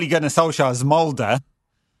Ole Gunnar Solskjaer's Molde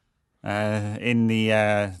in the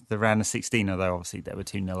round of 16, although obviously they were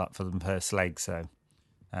 2-0 up for them first leg. So,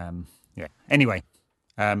 Anyway,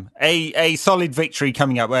 a solid victory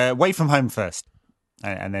coming up away from home first,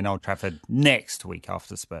 and then Old Trafford next week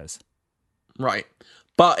after Spurs. Right.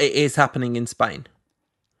 But it is happening in Spain.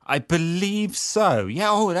 I believe so. Yeah,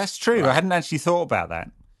 oh, that's true. Right. I hadn't actually thought about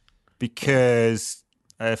that because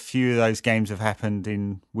a few of those games have happened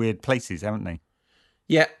in weird places, haven't they?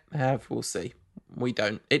 Yeah, we'll see. We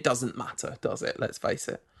don't. It doesn't matter, does it? Let's face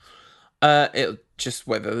it. It'll just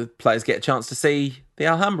whether the players get a chance to see the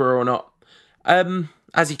Alhambra or not.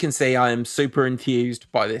 As you can see, I am super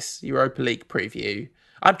enthused by this Europa League preview.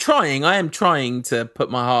 I am trying to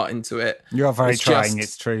put my heart into it. You are very trying,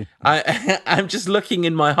 it's true. I'm just looking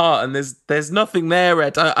in my heart and there's nothing there,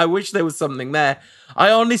 Ed. I wish there was something there.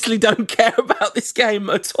 I honestly don't care about this game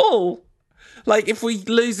at all. Like, if we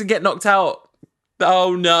lose and get knocked out,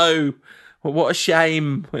 oh no. Well, what a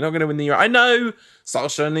shame. We're not going to win the Euro. I know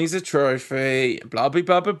Solskjaer needs a trophy, blah, blah,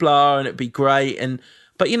 blah, blah, blah, and it'd be great.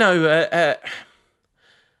 But, you know,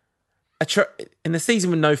 in the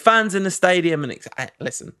season with no fans in the stadium, and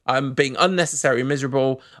listen, I'm being unnecessary and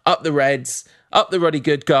miserable. Up the Reds, up the ruddy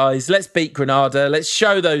good guys. Let's beat Granada. Let's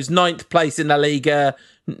show those 9th place in La Liga,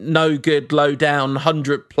 no good, low down,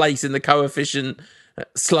 100th place in the coefficient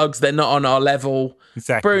slugs. They're not on our level.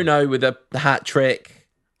 Exactly. Bruno with a hat trick.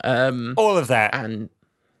 All of that. And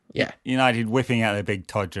yeah. United whipping out their big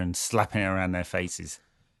todger and slapping it around their faces.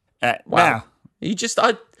 Wow. Now,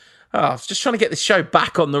 I was just trying to get this show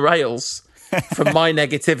back on the rails from my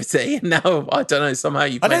negativity. Now, I don't know, somehow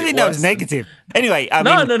you've made it worse. I don't think that was negative. Anyway,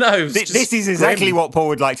 No. This is exactly what Paul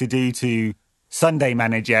would like to do to Sunday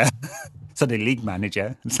manager, Sunday League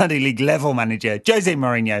manager, Sunday League level manager, Jose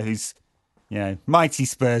Mourinho, who's, you know, mighty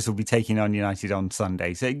Spurs will be taking on United on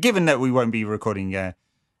Sunday. So given that we won't be recording a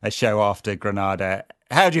show after Granada,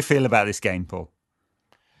 how do you feel about this game, Paul?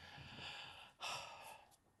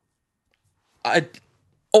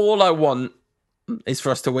 All I want is for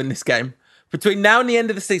us to win this game between now and the end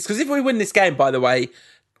of the season. Because if we win this game, by the way,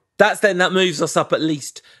 that moves us up at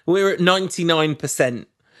least. We're at 99%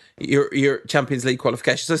 your Champions League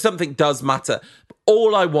qualification. So something does matter. But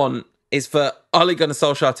all I want is for Ole Gunnar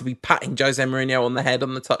Solskjaer to be patting Jose Mourinho on the head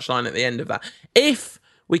on the touchline at the end of that. If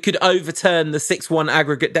we could overturn the 6-1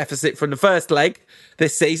 aggregate deficit from the first leg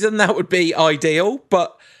this season, that would be ideal.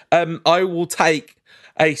 But I will take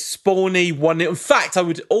a spawny 1-0. In fact, I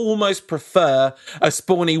would almost prefer a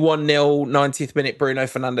spawny 1-0 90th minute Bruno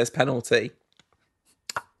Fernandes penalty.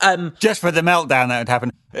 Just for the meltdown that would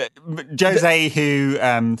happen. Jose, who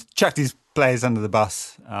chucked his players under the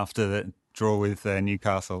bus after the draw with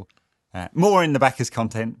Newcastle. More in the backers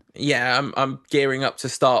content. Yeah, I'm gearing up to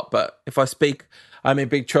start, but if I speak, I'm in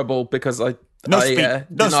big trouble because I deny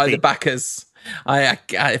the backers.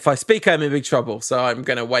 If I speak, I'm in big trouble. So I'm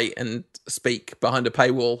going to wait and speak behind a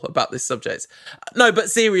paywall about this subject. No, but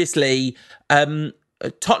seriously,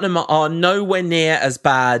 Tottenham are nowhere near as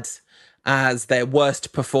bad as their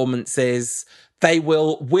worst performances. They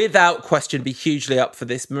will, without question, be hugely up for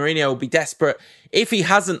this. Mourinho will be desperate. If he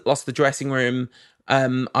hasn't lost the dressing room,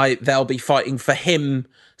 they'll be fighting for him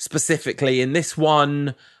specifically in this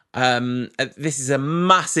one. This is a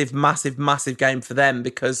massive, massive, massive game for them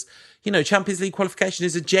because, you know, Champions League qualification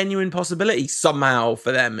is a genuine possibility somehow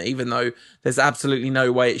for them, even though there's absolutely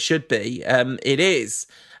no way it should be. It is.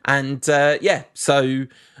 And so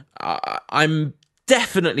I'm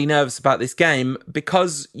definitely nervous about this game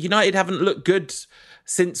because United haven't looked good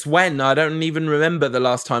since when? I don't even remember the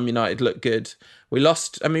last time United looked good. We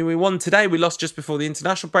won today. We lost just before the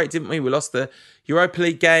international break, didn't we? We lost the Europa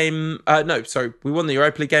League game. We won the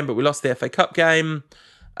Europa League game, but we lost the FA Cup game.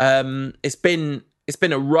 It's been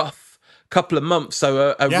a rough couple of months.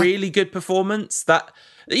 So a really good performance that,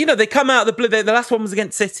 you know, they come out of the blue. The last one was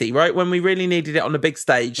against City, right? When we really needed it on the big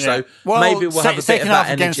stage. Yeah. So maybe we'll have a bit of that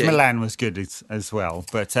energy. Against Milan was good as well.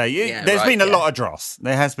 But there's been a lot of dross.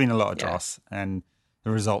 There has been a lot of dross. And the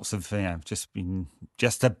results have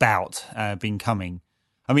just about been coming.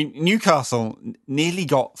 I mean, Newcastle nearly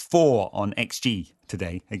got 4 on XG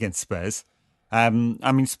today against Spurs.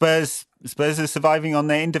 Spurs are surviving on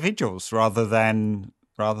their individuals rather than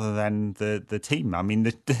the team. I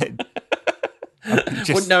mean,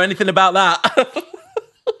 wouldn't know anything about that.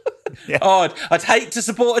 Yeah. Oh, I'd hate to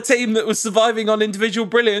support a team that was surviving on individual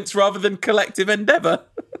brilliance rather than collective endeavour.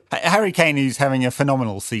 Harry Kane, who's having a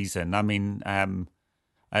phenomenal season. I mean,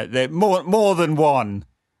 more than one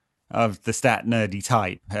of the stat nerdy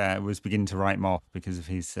type was beginning to write him off because of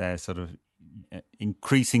his sort of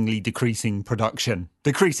increasingly decreasing production.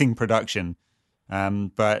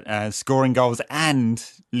 But scoring goals and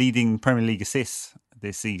leading Premier League assists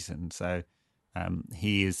this season. So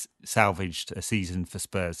he has salvaged a season for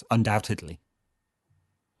Spurs, undoubtedly.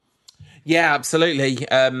 Yeah, absolutely.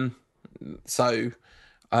 So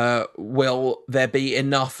Will there be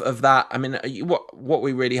enough of that? I mean, what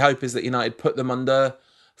we really hope is that United put them under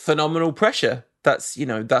phenomenal pressure. That's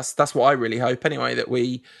what I really hope anyway.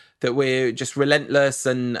 That we're just relentless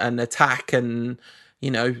and attack, and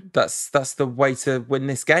that's the way to win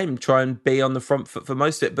this game. Try and be on the front foot for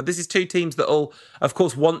most of it. But this is two teams that all, of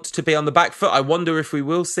course, want to be on the back foot. I wonder if we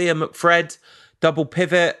will see a McFred double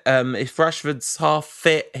pivot. If Rashford's half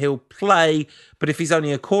fit, he'll play. But if he's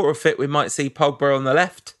only a quarter fit, we might see Pogba on the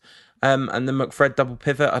left and the McFred double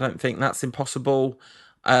pivot. I don't think that's impossible.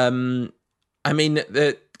 I mean,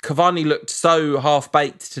 the Cavani looked so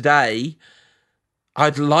half-baked today.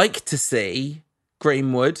 I'd like to see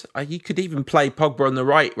Greenwood. You could even play Pogba on the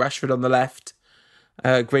right, Rashford on the left,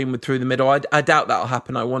 Greenwood through the middle. I doubt that'll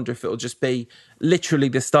happen. I wonder if it'll just be literally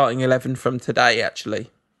the starting 11 from today, actually.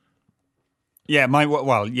 Yeah,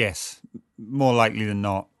 yes, more likely than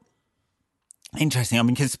not. Interesting. I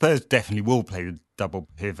mean, because Spurs definitely will play the double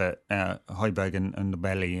pivot. Højbjerg and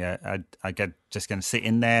Ndombele, I get just going to sit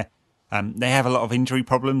in there. They have a lot of injury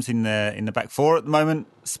problems in the back four at the moment,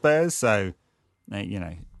 Spurs. So, I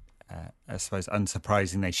suppose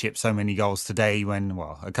unsurprising they shipped so many goals today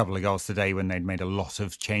a couple of goals today when they'd made a lot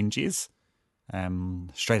of changes.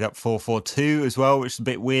 Straight up 4-4-2 as well, which is a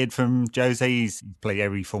bit weird from Jose. He's played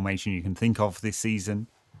every formation you can think of this season.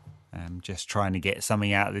 Just trying to get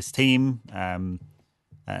something out of this team. And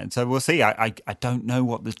so we'll see. I don't know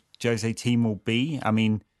what the Jose team will be. I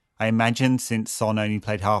mean, I imagine since Son only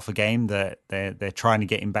played half a game that they're trying to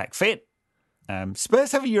get him back fit.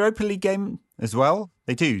 Spurs have a Europa League game as well.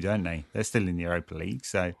 They do, don't they? They're still in the Europa League,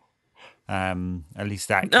 so at least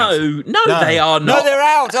that. No, they are not. No, they're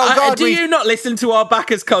out. Oh God! Do you not listen to our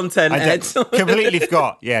backers' content, Ed? Completely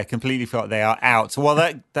forgot. Yeah, completely forgot. They are out.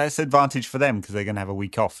 Well, that's advantage for them because they're going to have a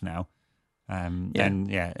week off now. And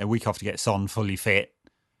a week off to get Son fully fit.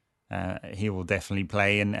 He will definitely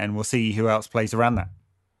play, and we'll see who else plays around that.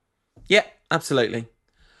 Yeah, absolutely.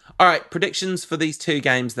 All right, predictions for these two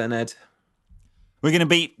games then, Ed. We're going to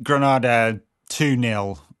beat Granada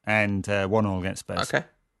 2-0 and 1-0 against Spurs.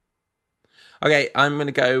 Okay, I'm going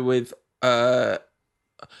to go with, based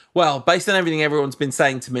on everything everyone's been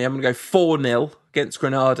saying to me, I'm going to go 4-0 against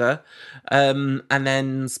Granada. And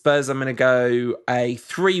then Spurs, I'm going to go a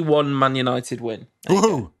 3-1 Man United win.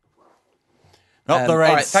 Woohoo! Up the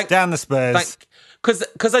Reds, down the Spurs.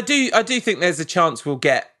 Because I do think there's a chance we'll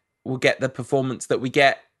get the performance that we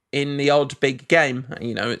get in the odd big game.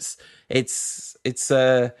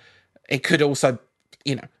 It could also,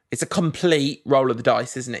 it's a complete roll of the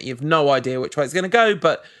dice, isn't it? You have no idea which way it's going to go,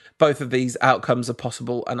 but both of these outcomes are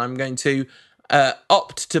possible, and I'm going to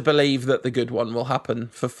opt to believe that the good one will happen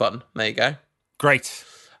for fun. There you go. Great.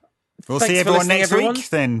 We'll see everyone next week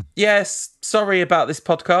then. Yes, sorry about this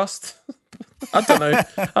podcast. I don't know.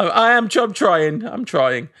 I'm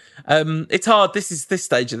trying. It's hard. This is this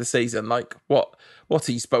stage of the season. Like, what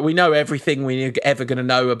are you? But we know everything we're ever going to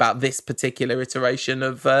know about this particular iteration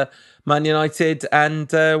of Man United,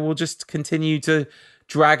 and we'll just continue to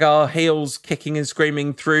drag our heels, kicking and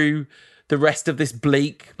screaming through the rest of this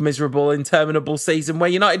bleak, miserable, interminable season where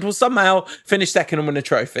United will somehow finish second and win a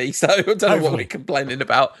trophy. So I don't know what we're complaining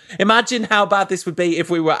about. Imagine how bad this would be if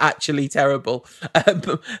we were actually terrible.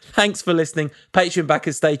 Thanks for listening. Patreon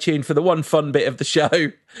backers, stay tuned for the one fun bit of the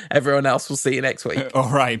show. Everyone else will see you next week. All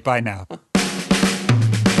right, bye now.